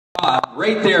pot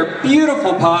right there.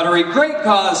 Beautiful pottery, great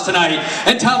cause tonight.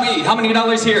 And tell me, how many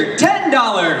dollars here? $10.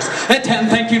 At 10,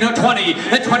 thank you, now 20.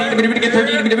 At 20,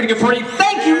 30, 40,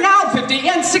 thank you, now 50.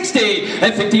 And 60.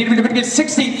 At 50,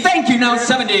 60, thank you, now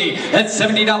 70. At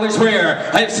 $70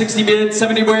 where? I have 60 bids,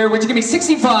 70 where? Would you give me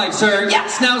 65, sir?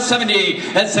 Yes, now 70.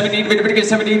 At 70,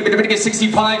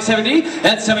 65, 70.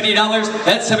 At $70,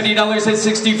 at $70, at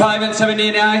 65, and 70,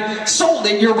 and I sold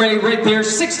it your way right there,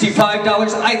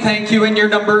 $65. I thank you, and your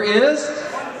number is?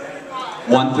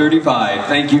 135.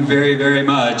 Thank you very, very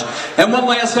much. And one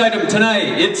last item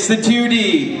tonight. It's the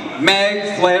 2D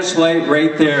mag flashlight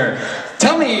right there.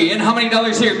 Tell me, and how many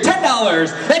dollars here?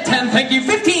 $10. At 10, thank you.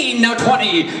 15. Now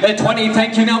 20. At 20,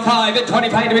 thank you. Now 5. At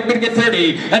 25, get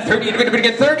 30. At 30,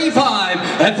 get 35.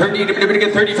 At 30,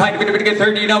 get 35. Get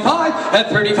 30. Now 5. At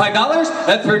 $35.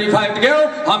 At 35 to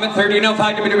go. I'm at 30. Now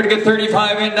 5. Get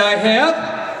 35, and I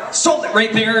have sold it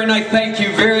right there, and I thank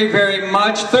you very, very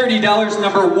much. $30,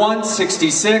 number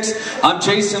 166. I'm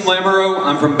Jason Lamoreaux.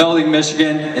 I'm from Belding,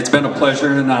 Michigan. It's been a pleasure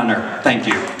and an honor. Thank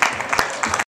you.